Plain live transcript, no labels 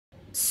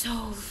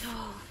So.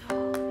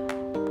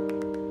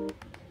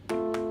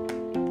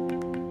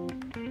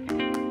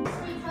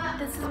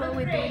 This is what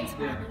we do in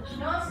Spanish.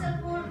 No se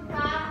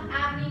culpa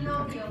a mi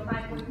novio,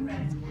 my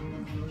boyfriend.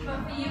 But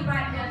for you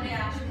right now, they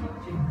ask you.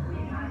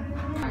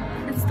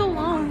 It's still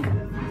long.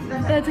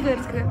 That's good,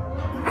 it's good.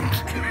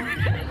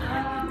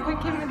 We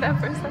came with that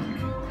for a second.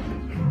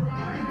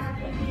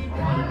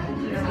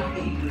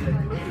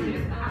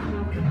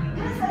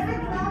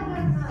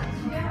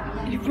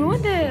 You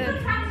ruined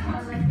it.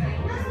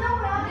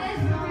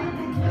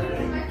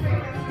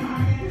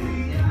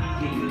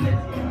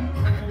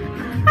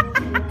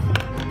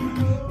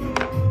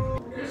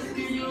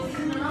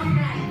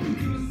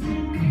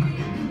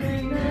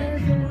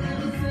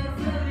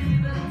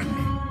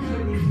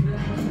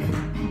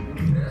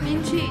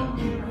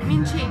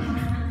 Minchi.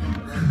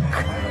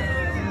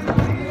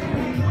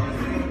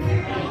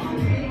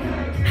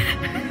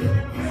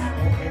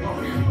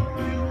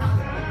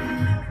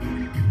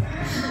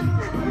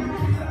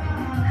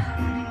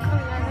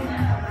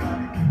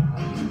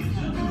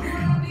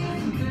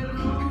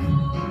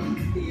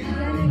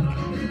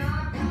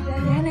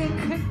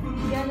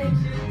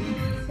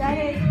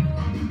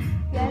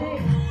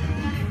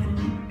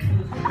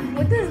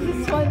 What does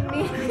this one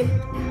mean?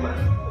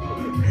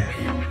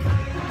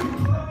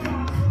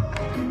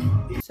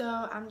 So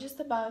I'm just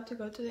about to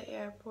go to the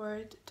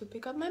airport to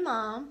pick up my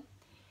mom,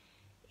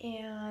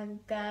 and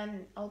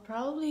then I'll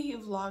probably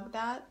vlog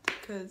that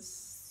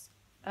because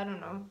I don't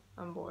know,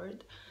 I'm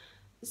bored.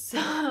 So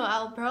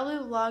I'll probably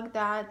vlog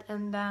that,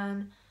 and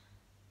then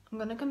I'm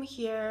gonna come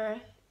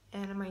here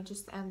and I might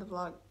just end the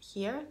vlog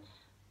here.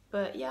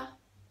 But yeah,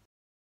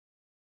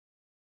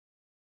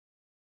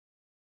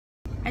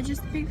 I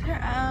just picked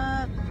her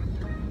up.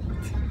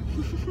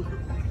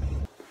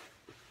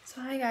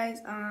 So hi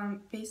guys,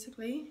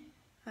 basically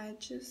I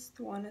just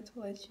wanted to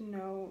let you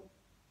know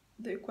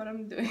like what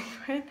I'm doing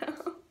right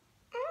now.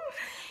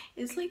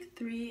 It's like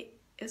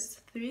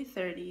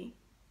 3:30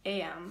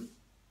 a.m.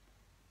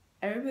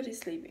 Everybody's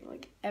sleeping,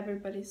 like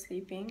everybody's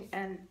sleeping,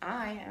 and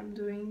I am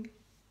doing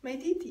my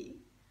DT.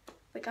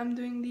 Like I'm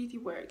doing DT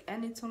work,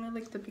 and it's only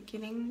like the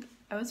beginning.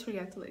 I always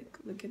forget to like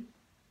look at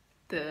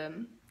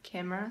the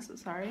camera, so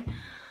sorry.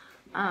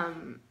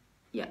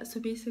 Yeah, so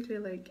basically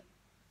like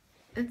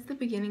it's the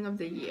beginning of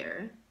the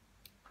year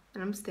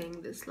and I'm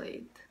staying this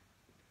late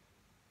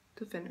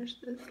to finish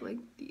this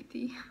like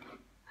DT.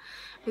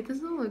 It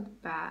doesn't look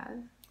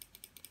bad,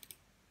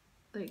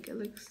 like it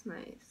looks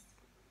nice,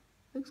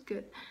 looks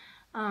good.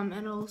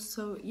 And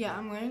also yeah,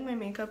 I'm wearing my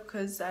makeup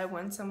because I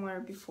went somewhere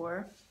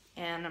before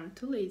and I'm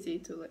too lazy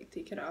to like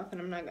take it off,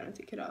 and I'm not gonna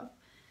take it off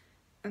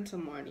until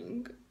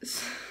morning.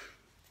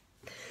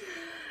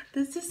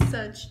 This is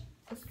such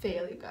a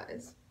fail, you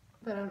guys,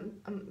 but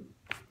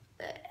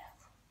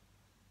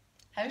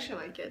I actually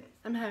like it.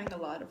 I'm having a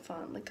lot of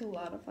fun, like a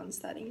lot of fun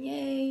studying.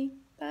 Yay!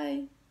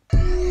 Bye!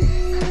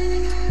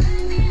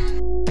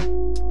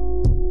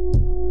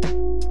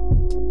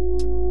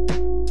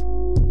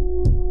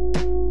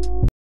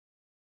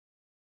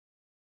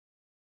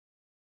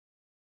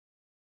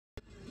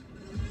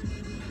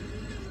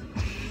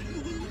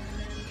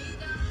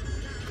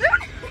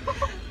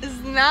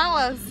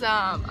 Знала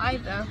сам. Ай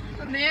да.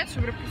 Нет,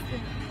 что пропустил.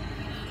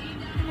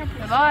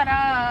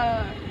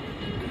 Laura!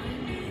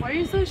 Why are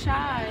you so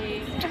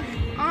shy?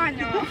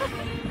 Anya!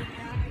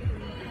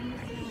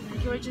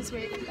 You were just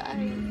waiting,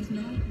 guys.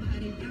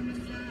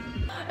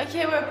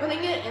 Okay, we're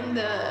putting it in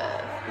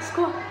the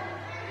school.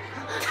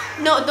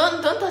 No,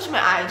 don't touch my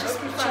eye. Just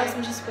trust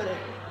me, just put it.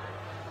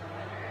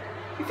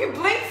 If you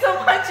blink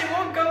so much, it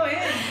won't go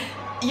in.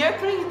 You're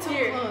putting it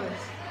too close.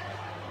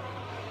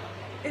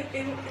 It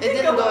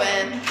didn't go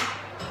in.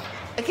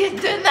 Okay,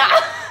 do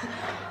that.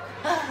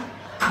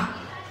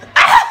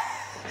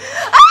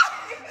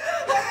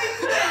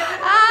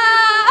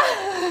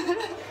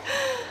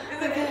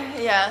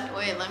 Okay, yeah,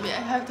 wait,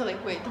 I have to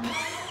like wait.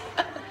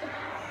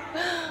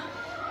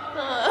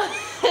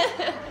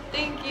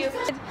 Thank you.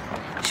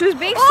 She was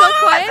being so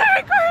quiet.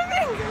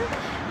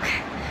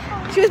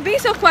 She was being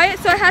so quiet,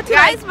 so I had to.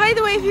 Guys, by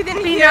the way, if you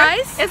didn't be hear,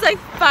 nice. it's like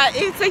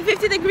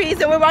 50 degrees,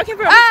 and we're walking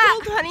from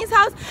school to Honey's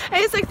house,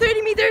 and it's like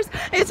 30 meters,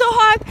 and it's so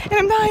hot, and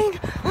I'm dying.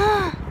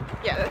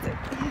 Yeah, that's it.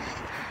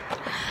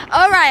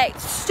 All right,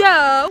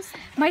 so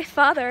my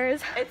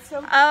father's. It's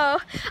so.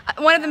 Oh,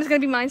 one of them is gonna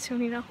be mine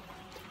soon, you know.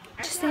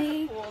 Just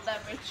saying. Cool,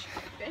 that rich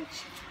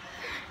bitch.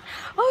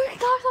 Oh my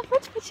gosh, those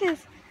rich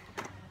bitches.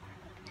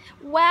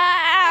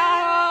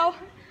 Wow.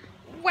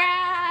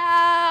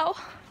 Wow.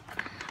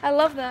 I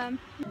love them.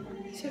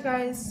 So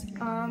guys,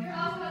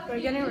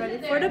 we're getting ready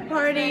for the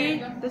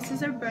party. This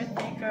is our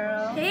birthday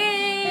girl.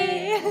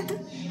 Hey.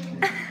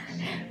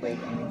 Wait,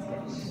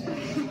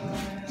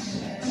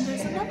 and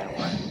there's another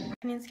one.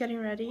 Annie's getting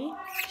ready.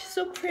 She's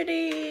so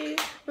pretty.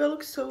 We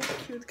look so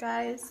cute,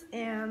 guys.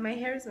 And my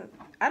hair is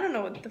I don't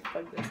know what the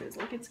fuck this is.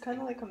 Like, it's kind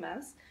of like a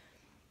mess.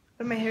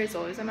 But my hair is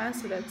always a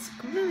mess, so that's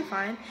completely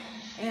fine.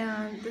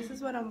 And this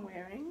is what I'm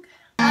wearing.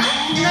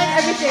 Not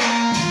everything.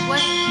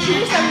 When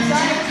Peter said we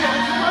got it, it's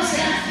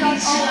not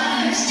all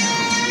of it.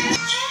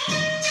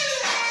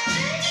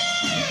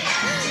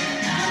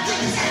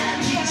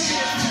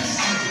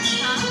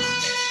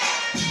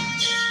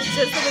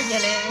 just the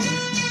beginning.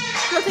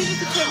 Go take a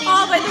picture of me.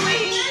 Oh, by the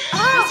way,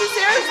 this is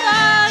Sarah's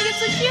vlog. It's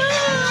so cute.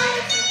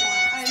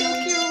 So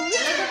cute.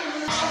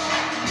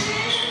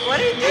 What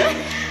are you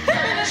doing?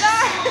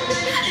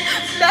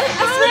 I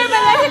swear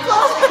my leg is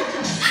closed.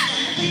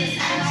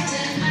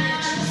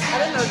 I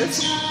don't know this.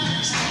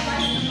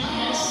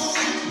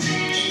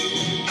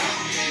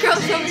 Girl,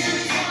 show me.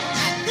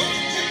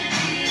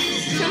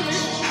 Show me.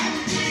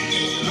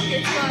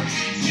 Okay, it's gone.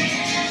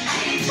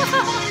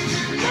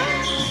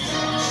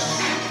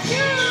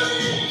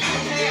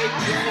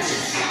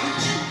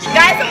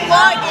 Guys, I'm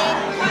vlogging,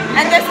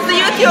 and this is a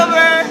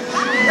YouTuber.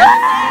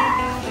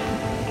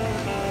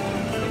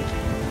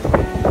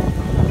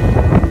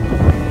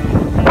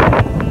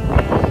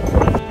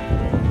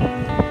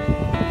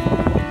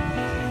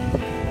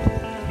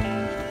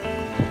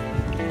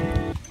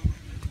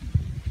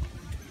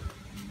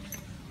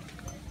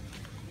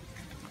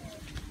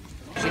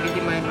 Sige,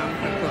 di may ma'am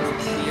ko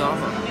siya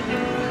ako.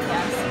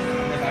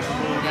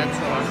 Yan,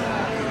 sure.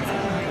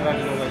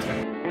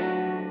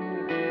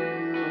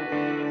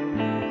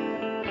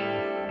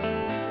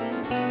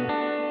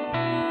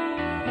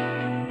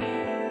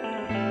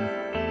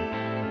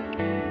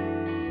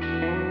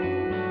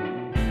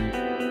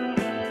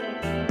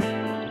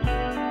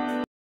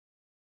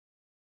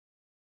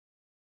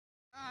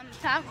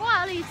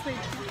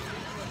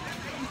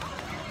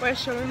 Where's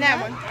showing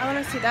that one? I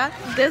want to see that.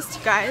 This,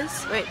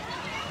 guys. Wait.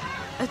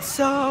 It's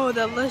so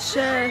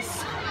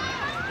delicious.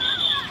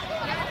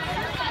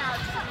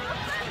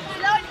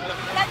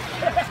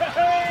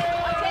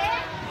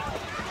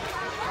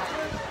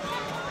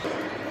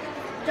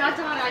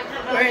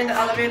 We're in the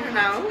elevator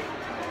now.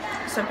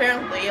 So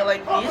apparently,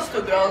 like, these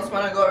two girls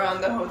want to go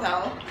around the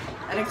hotel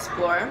and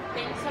explore.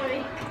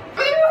 Sorry.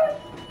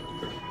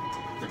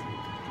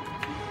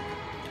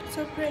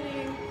 So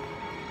pretty.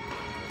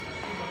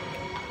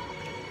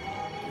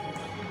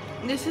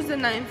 This is the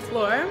 9th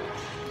floor.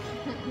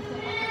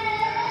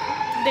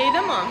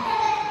 Deita, mom.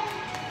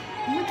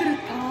 Muito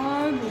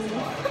gritado.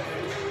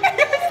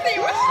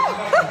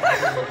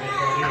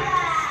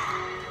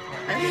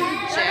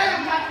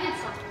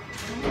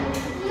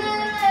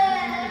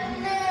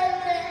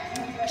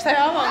 Está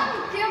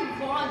gravando.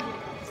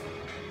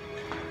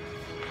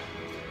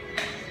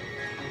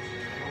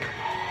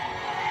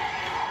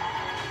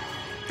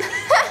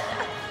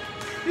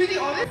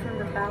 From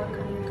the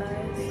balcony,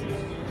 guys.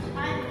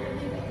 Hi!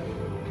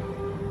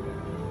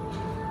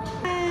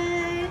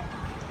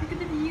 Look at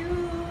the view.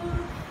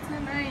 So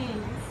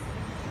nice.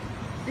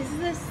 This is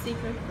a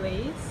secret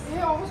place.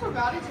 Ja, och så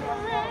går det till.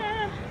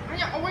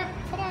 Ja, och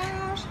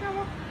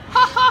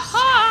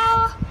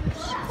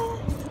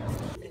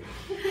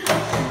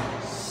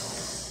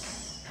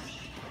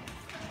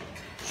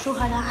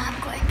I'm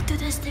going to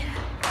the stair.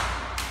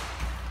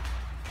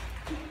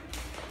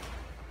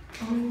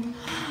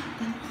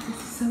 This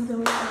is so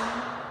delicious.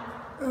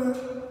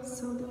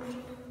 So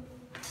delicious.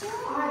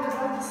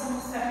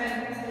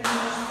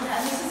 Yeah,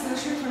 this is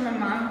literally for my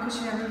mom because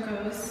she never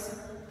goes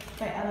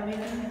by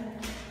elevator.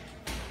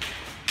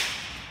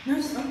 No,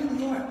 just open the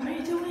door. What are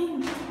you doing?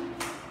 No,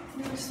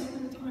 just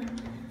open the door.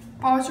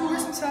 Oh, you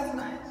listen to that,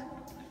 guys.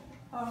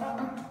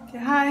 Okay,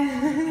 hi.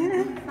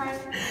 Hi.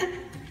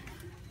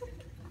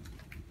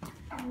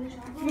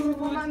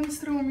 Vad är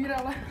strom i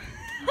alla?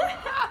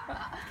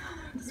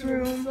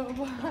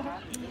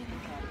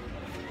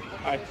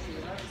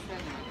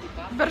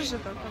 Brže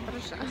to,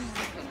 brže.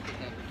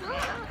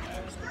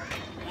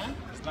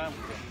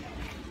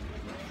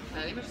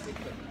 Ali imaš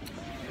sikor?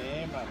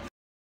 Nema.